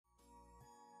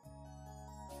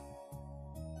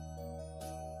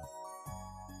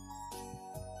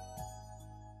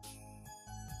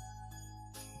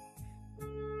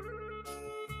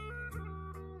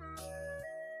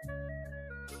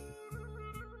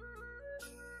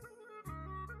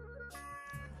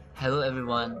Hello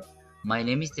everyone, my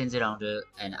name is Tenzin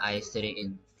and I study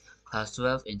in class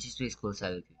 12 in History School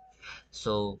Selakui.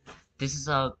 So this is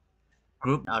a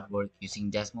group artwork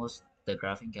using Desmos, the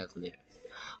graphing calculator.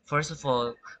 First of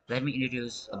all, let me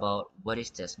introduce about what is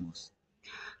Desmos.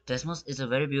 Desmos is a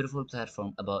very beautiful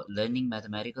platform about learning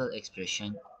mathematical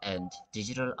expression and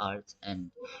digital art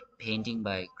and painting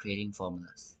by creating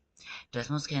formulas.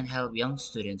 Desmos can help young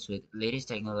students with latest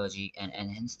technology and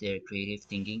enhance their creative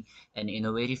thinking and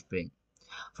innovative brain.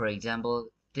 For example,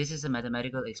 this is a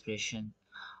mathematical expression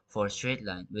for a straight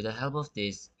line. With the help of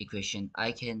this equation,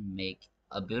 I can make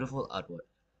a beautiful artwork.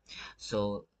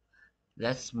 So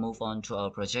let's move on to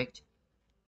our project.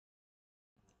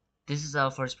 This is our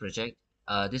first project.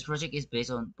 This project is based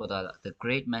on Potala, the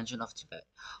Great Mansion of Tibet,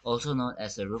 also known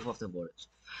as the Roof of the World.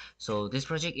 So this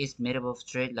project is made up of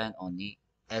straight line only.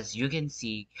 As you can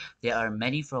see, there are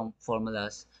many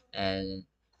formulas and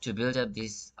to build up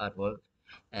this artwork.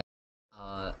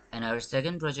 And our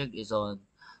second project is on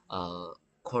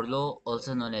Corlo,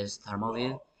 also known as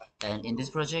Thermowheel. And in this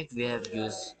project, we have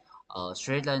used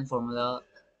straight line formula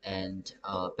and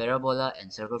parabola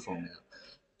and circle formula.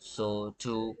 So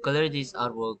to color this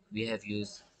artwork, we have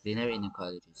used linear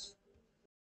inequalities.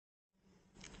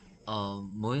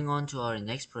 Moving on to our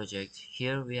next project,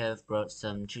 here we have brought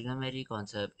some trigonometry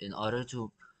concept in order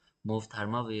to move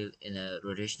Thermowheel in a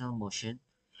rotational motion.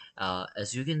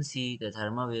 As you can see, the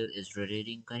thermal wheel is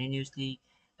rotating continuously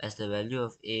as the value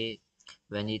of A,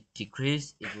 when it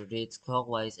decreases, it rotates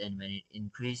clockwise, and when it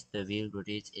increases, the wheel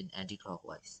rotates in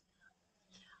anti-clockwise.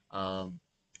 Um,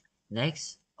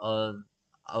 Next, our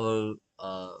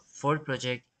fourth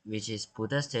project, which is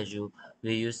Buddha statue,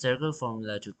 we use circle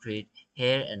formula to create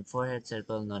hair and forehead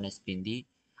circle known as bindi.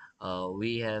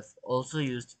 We have also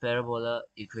used parabola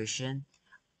equation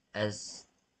as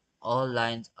all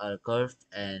lines are curved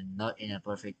and not in a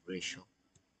perfect ratio.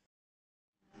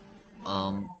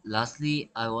 Lastly,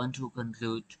 I want to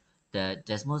conclude that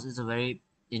Desmos is a very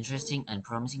interesting and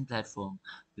promising platform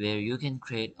where you can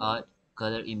create art,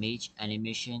 color image,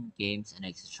 animation, games, and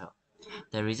etc.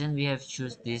 The reason we have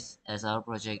choose this as our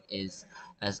project is,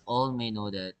 as all may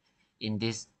know that in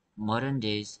these modern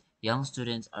days, young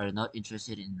students are not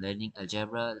interested in learning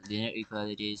algebra, linear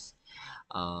equalities,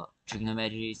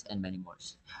 trigonometries, and many more.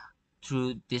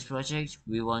 Through this project,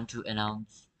 we want to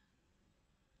announce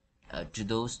to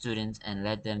those students and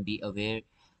let them be aware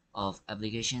of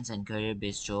applications and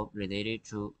career-based job related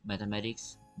to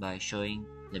mathematics by showing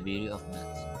the beauty of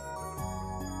maths.